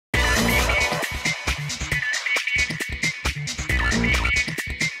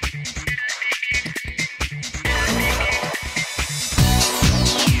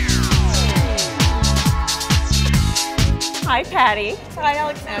Hi, Patty. Hi,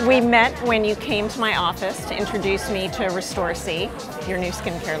 Alexandra. We met when you came to my office to introduce me to Restore C, your new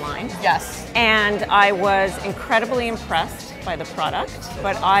skincare line. Yes. And I was incredibly impressed by the product,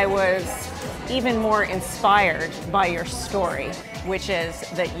 but I was even more inspired by your story, which is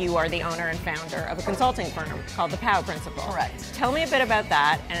that you are the owner and founder of a consulting firm called the POW Principle. Correct. Tell me a bit about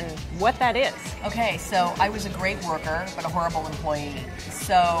that and what that is. Okay, so I was a great worker, but a horrible employee.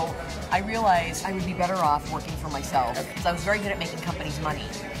 So I realized I would be better off working for myself because I was very good at making companies money.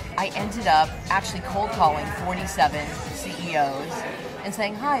 I ended up actually cold calling 47 CEOs and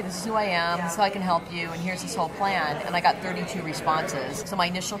saying, hi, this is who I am, this is how I can help you, and here's this whole plan. And I got 32 responses. So my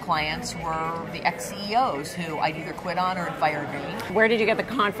initial clients were the ex-CEOs who I'd either quit on or had fired me. Where did you get the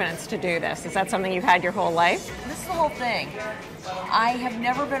confidence to do this? Is that something you've had your whole life? This is the whole thing. I have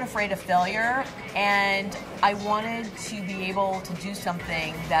never been afraid of failure, and I wanted to be able to do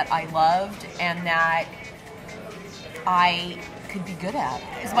something that I loved and that I could be good at.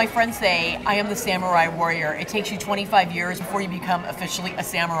 As my friends say, I am the samurai warrior. It takes you 25 years before you become officially a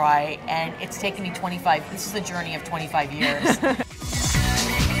samurai, and it's taken me 25. This is a journey of 25 years.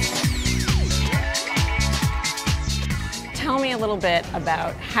 Tell me a little bit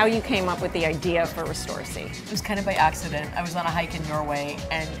about how you came up with the idea for Restore C. It was kind of by accident. I was on a hike in Norway,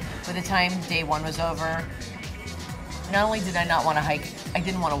 and by the time day one was over, not only did I not want to hike, I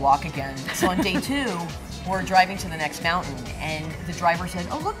didn't want to walk again. So on day two, we're driving to the next mountain, and the driver said,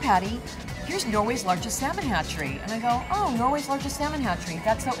 oh, look, Patty, here's Norway's largest salmon hatchery. And I go, oh, Norway's largest salmon hatchery.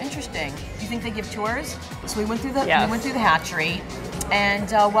 That's so interesting. Do you think they give tours? So we went through the hatchery,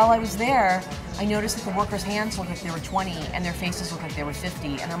 and while I was there, I noticed that the workers' hands looked like they were 20 and their faces looked like they were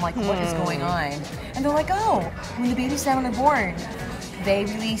 50. And I'm like, what is going on? And they're like, oh, when the baby salmon are born, they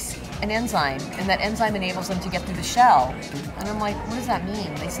release an enzyme, and that enzyme enables them to get through the shell. And I'm like, what does that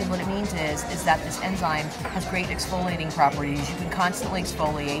mean? They said what it means is that this enzyme has great exfoliating properties. You can constantly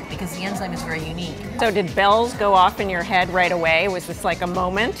exfoliate because the enzyme is very unique. So did bells go off in your head right away? Was this like a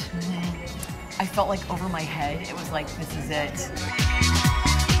moment? I felt like over my head, it was like, this is it.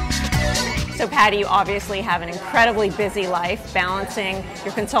 So Patty, you obviously have an incredibly busy life, balancing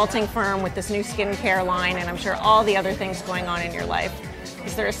your consulting firm with this new skincare line, and I'm sure all the other things going on in your life.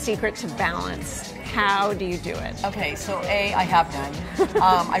 Is there a secret to balance? How do you do it? Okay, so A, I have none.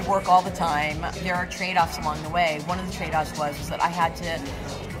 I work all the time. There are trade-offs along the way. One of the trade-offs was that I had to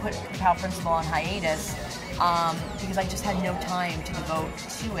put the POW Principle on hiatus because I just had no time to devote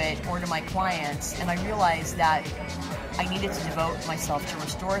to it or to my clients, and I realized that I needed to devote myself to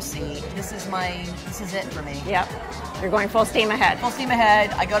Restore C. This is it for me. Yep. You're going full steam ahead. Full steam ahead.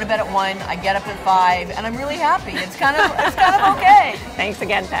 I go to bed at 1, I get up at 5, and I'm really happy. It's kind of okay. Thanks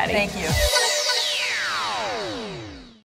again, Patty. Thank you.